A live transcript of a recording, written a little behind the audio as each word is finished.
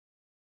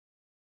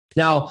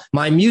Now,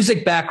 my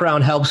music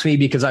background helps me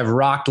because I've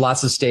rocked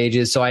lots of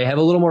stages. So I have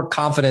a little more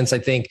confidence, I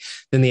think,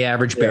 than the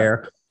average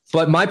bear.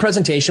 But my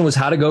presentation was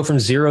how to go from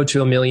 0 to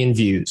 1 million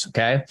views.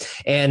 Okay.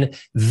 And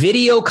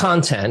video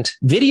content,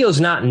 video is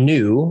not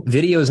new.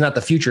 Video is not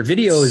the future.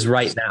 Video is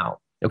right now.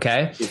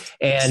 Okay.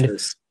 And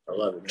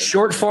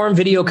short form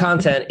video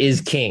content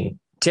is king.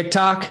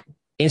 TikTok,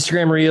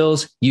 Instagram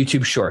Reels,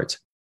 YouTube Shorts.